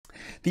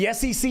The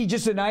SEC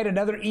just denied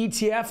another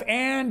ETF,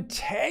 and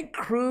Ted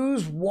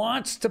Cruz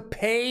wants to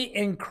pay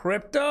in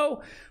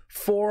crypto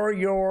for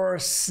your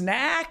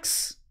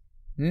snacks.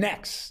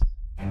 Next.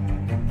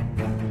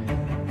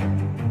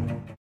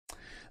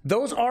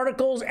 Those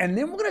articles, and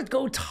then we're going to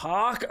go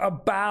talk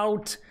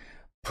about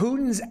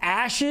Putin's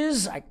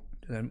ashes. A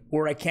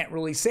word I can't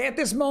really say at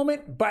this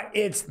moment, but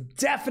it's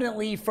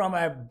definitely from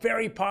a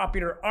very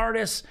popular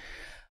artist.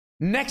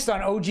 Next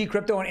on OG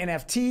Crypto and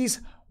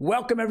NFTs.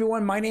 Welcome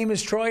everyone, my name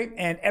is Troy,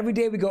 and every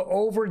day we go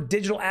over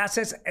digital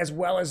assets as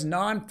well as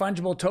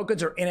non-fungible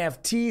tokens or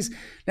NFTs.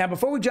 Now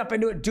before we jump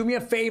into it, do me a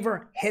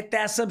favor, hit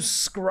that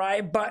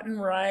subscribe button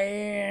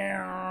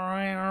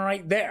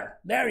right there.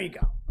 There you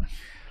go.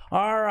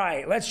 All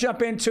right, let's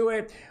jump into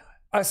it.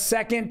 A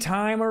second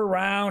time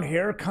around,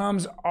 here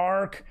comes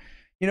ARK.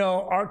 You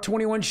know, ARK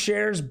 21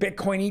 shares,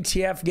 Bitcoin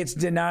ETF gets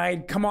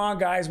denied. Come on,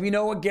 guys. We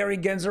know what Gary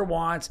Gensler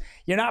wants.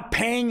 You're not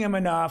paying him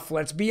enough.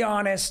 Let's be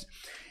honest.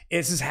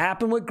 This has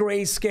happened with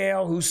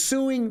Grayscale, who's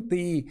suing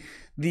the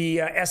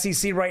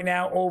SEC right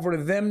now over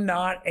them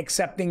not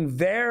accepting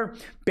their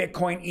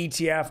Bitcoin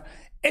ETF.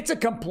 It's a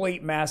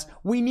complete mess.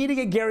 We need to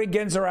get Gary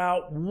Gensler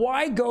out.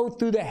 Why go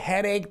through the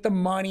headache, the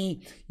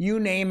money, you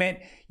name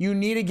it? You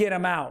need to get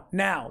him out.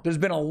 Now, there's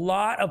been a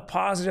lot of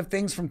positive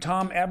things from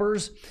Tom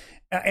Emmers,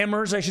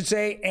 I should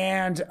say,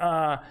 and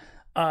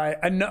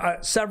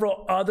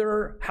several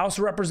other House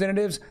of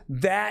Representatives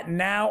that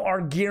now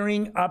are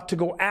gearing up to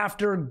go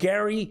after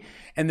Gary,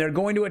 and they're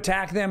going to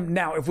attack them.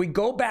 Now, if we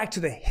go back to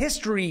the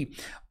history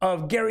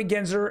of Gary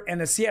Gensler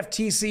and the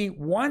CFTC,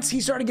 once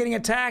he started getting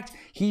attacked,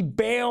 he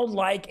bailed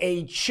like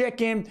a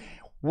chicken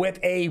with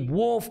a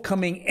wolf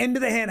coming into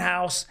the hen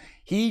house.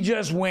 He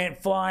just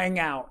went flying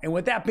out. And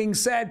with that being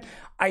said,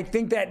 I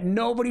think that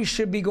nobody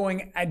should be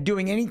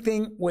doing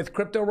anything with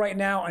crypto right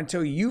now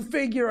until you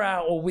figure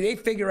out, or they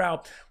figure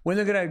out when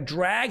they're going to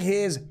drag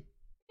his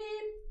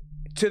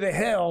to the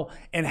hill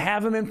and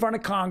have him in front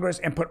of Congress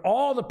and put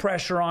all the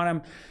pressure on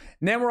him.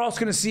 And then we're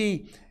also going to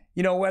see,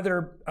 you know,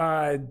 whether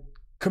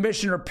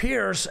Commissioner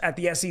Pierce at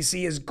the SEC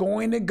is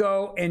going to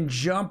go and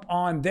jump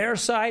on their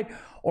side,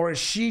 or is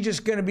she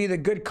just going to be the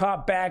good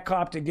cop, bad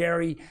cop to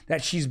Gary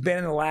that she's been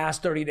in the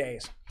last 30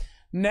 days?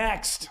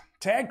 Next,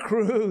 Ted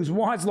Cruz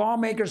wants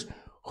lawmakers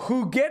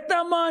who get the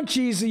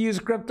munchies to use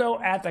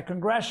crypto at the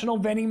Congressional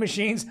vending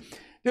machines.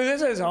 Dude,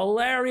 this is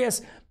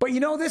hilarious. But you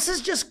know, this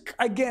is just,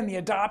 again, the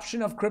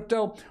adoption of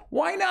crypto.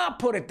 Why not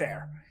put it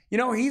there? You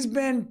know, he's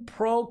been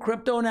pro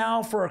crypto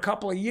now for a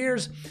couple of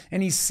years,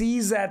 and he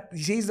sees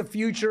the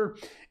future,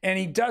 and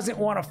he doesn't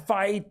want to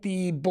fight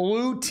the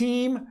blue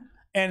team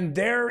and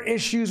their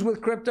issues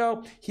with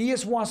crypto. He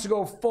just wants to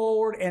go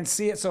forward and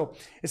see it. So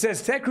it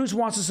says Ted Cruz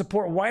wants to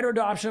support wider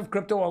adoption of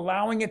crypto,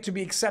 allowing it to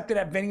be accepted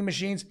at vending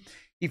machines.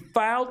 He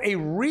filed a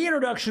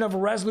reintroduction of a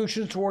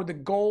resolution toward the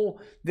goal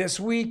this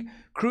week.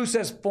 Cruz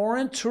says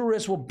foreign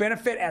tourists will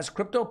benefit as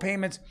crypto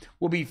payments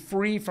will be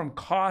free from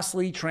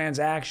costly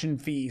transaction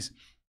fees.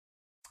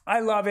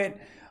 I love it.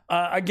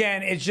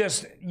 Again, it's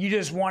just, you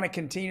just want to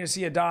continue to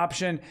see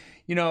adoption.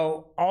 You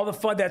know, all the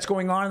FUD that's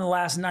going on in the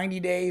last 90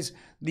 days,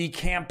 the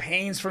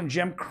campaigns from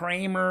Jim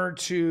Cramer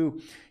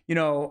to, you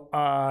know,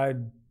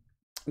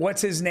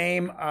 what's his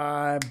name?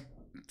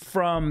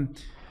 From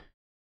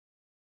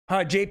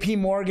JP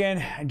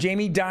Morgan,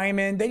 Jamie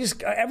Dimon. They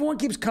just, everyone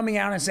keeps coming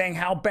out and saying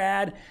how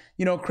bad,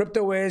 you know,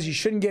 crypto is. You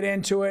shouldn't get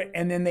into it.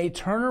 And then they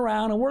turn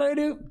around and what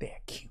do? They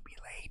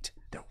accumulate.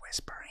 They're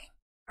whispering.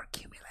 They're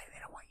accumulating. They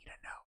don't want you to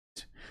know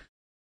it.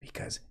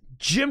 Because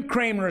Jim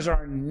Cramer is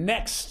our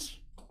next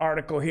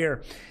article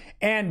here.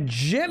 And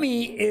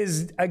Jimmy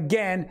is,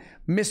 again,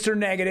 Mr.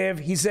 Negative.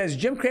 He says,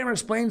 Jim Cramer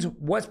explains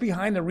what's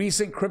behind the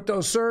recent crypto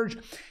surge.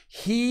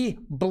 He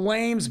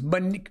blames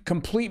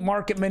complete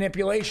market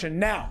manipulation.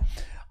 Now,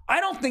 I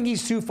don't think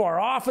he's too far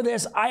off of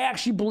this. I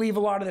actually believe a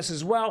lot of this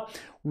as well.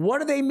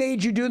 What have they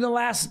made you do in the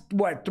last,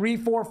 3,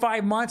 4,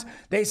 5 months?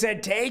 They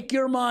said, take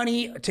your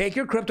money, take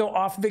your crypto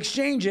off of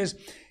exchanges.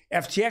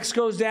 FTX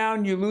goes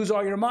down, you lose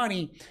all your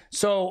money.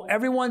 So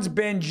everyone's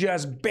been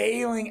just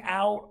bailing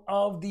out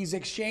of these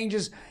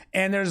exchanges,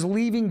 and there's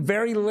leaving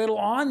very little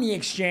on the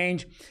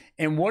exchange.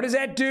 And what does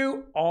that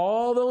do?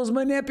 All those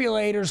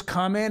manipulators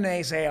come in, and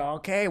they say,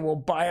 okay, we'll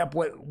buy up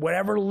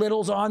whatever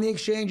little's on the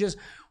exchanges.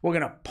 We're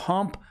going to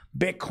pump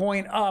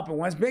Bitcoin up. And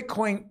once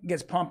Bitcoin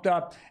gets pumped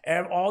up,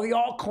 all the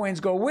altcoins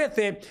go with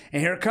it.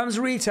 And here comes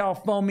retail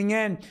foaming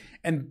in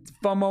and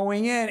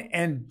FOMOing in.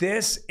 And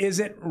this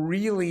isn't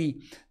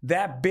really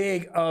that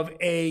big of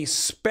a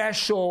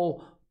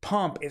special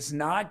pump. It's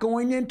not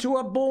going into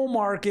a bull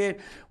market,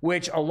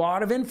 which a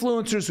lot of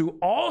influencers who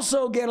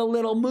also get a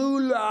little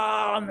moolah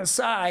on the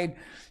side,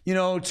 you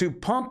know, to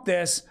pump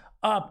this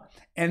up.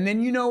 And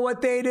then you know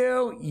what they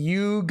do?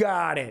 You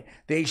got it.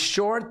 They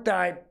short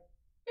that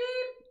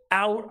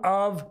out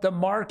of the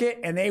market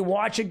and they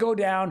watch it go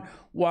down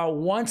while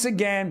once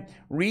again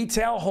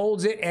retail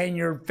holds it, and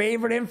your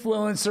favorite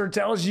influencer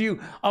tells you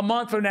a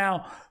month from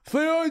now, "See,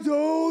 I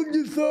told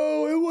you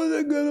so, it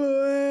wasn't gonna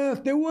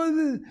last, it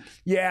wasn't."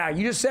 Yeah,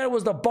 you just said it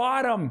was the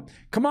bottom.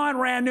 Come on,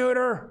 Rand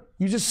Neuter.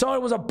 You just saw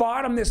it was a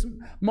bottom this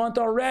month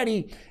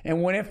already.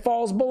 And when it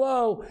falls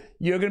below,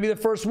 you're going to be the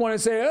first one to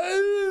say,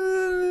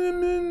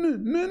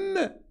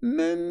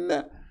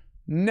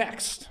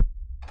 next.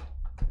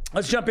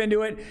 Let's jump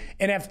into it.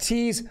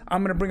 NFTs,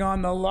 I'm going to bring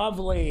on the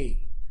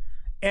lovely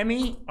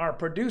Emi, our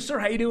producer.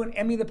 How you doing,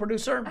 Emi, the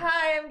producer?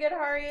 Hi, I'm good. How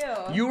are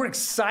you? You were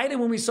excited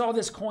when we saw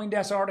this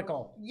CoinDesk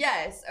article.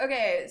 Yes.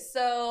 Okay,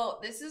 so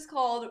this is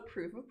called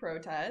Proof of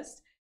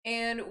Protest.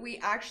 And we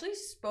actually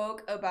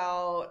spoke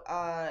about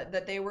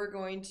that they were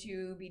going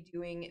to be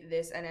doing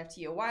this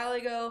NFT a while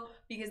ago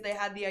because they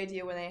had the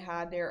idea when they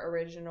had their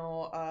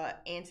original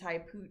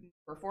anti-Putin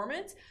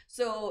performance.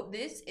 So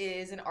this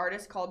is an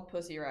artist called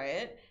Pussy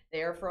Riot.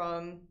 They are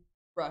from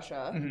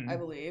Russia, I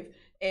believe.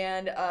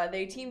 And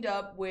they teamed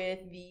up with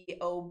the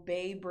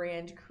Obey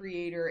brand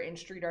creator and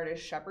street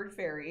artist Shepard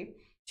Fairey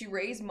to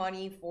raise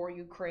money for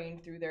Ukraine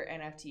through their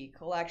NFT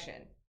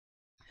collection.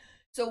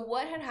 So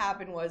what had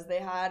happened was they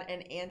had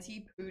an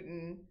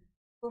anti-Putin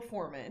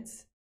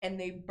performance and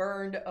they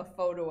burned a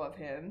photo of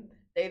him.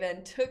 They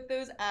then took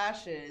those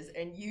ashes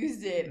and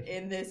used it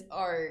in this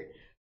art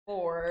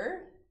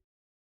for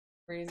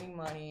raising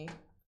money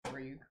for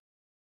Ukraine.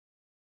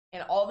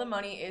 And all the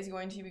money is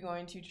going to be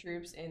going to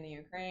troops in the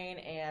Ukraine.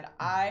 And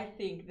I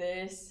think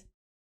this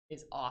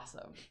is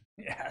awesome.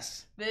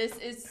 Yes. This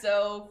is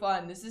so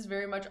fun. This is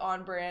very much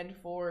on brand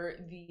for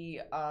the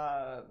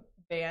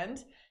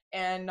band.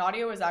 And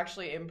Nadia was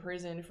actually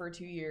imprisoned for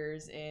 2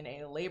 years in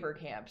a labor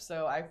camp.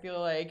 So I feel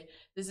like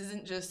this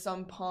isn't just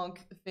some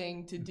punk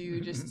thing to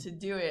do just to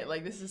do it.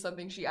 Like, this is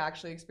something she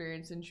actually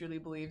experienced and truly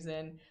believes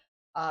in.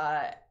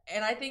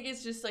 And I think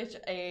it's just such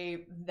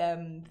a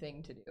them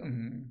thing to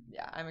do.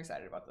 Yeah, I'm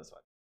excited about this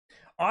one.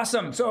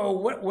 Awesome. So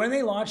when are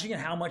they launching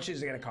and how much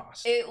is it going to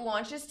cost? It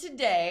launches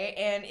today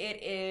and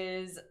it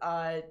is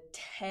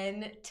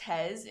 10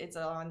 Tez. It's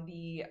on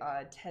the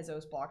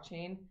Tezos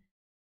blockchain.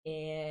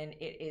 And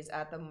it is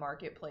at the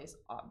marketplace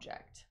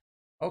object.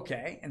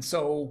 Okay. And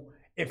so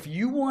if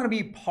you want to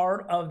be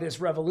part of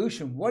this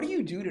revolution, what do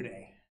you do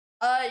today?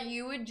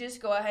 You would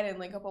just go ahead and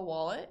link up a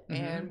wallet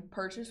and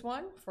purchase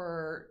one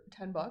for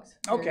 $10.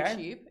 Very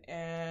cheap.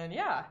 And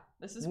yeah,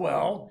 this is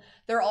cool.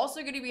 They're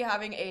also going to be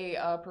having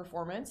a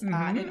performance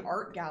at an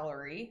art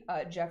gallery,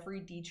 Jeffrey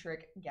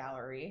Dietrich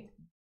Gallery.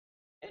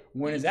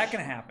 When is that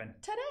going to happen?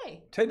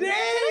 Today.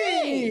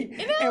 Today!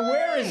 And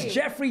where is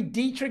Jeffrey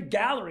Dietrich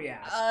Gallery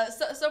at?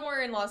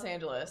 Somewhere in Los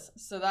Angeles.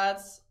 So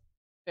that's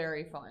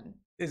very fun.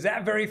 Is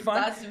that very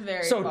fun? That's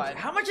very fun. So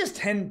how much is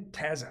 10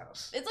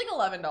 Tezos? It's like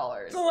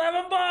 $11. It's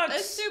 $11.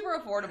 It's super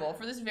affordable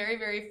for this very,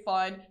 very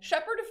fun.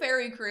 Shepard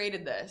Fairey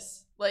created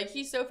this. Like,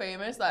 he's so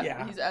famous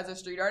that he's as a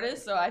street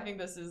artist. So I think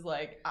this is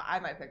like, I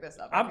might pick this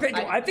up. I think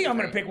I'm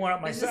going to pick one up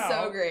myself. This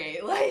is so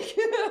great. Like,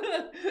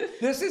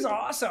 this is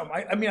awesome.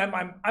 I mean,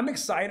 I'm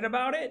excited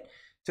about it.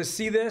 To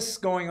see this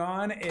going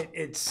on,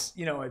 it's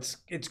you know, it's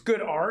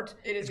good art.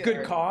 It's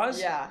good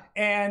cause. Yeah.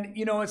 And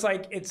you know, it's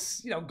like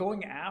it's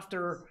going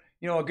after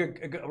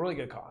a really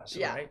good cause.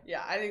 Yeah. Right?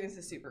 Yeah. I think this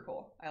is super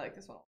cool. I like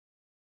this one.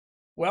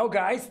 Well,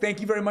 guys, thank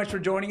you very much for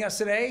joining us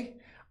today.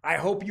 I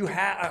hope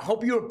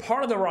you're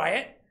part of the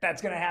riot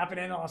that's going to happen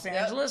in Los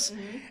Angeles.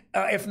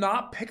 If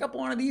not, pick up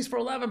one of these for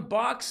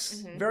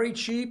 $11. Very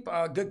cheap,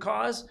 good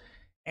cause,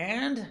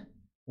 and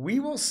we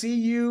will see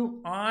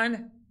you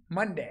on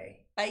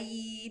Monday.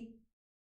 Bye.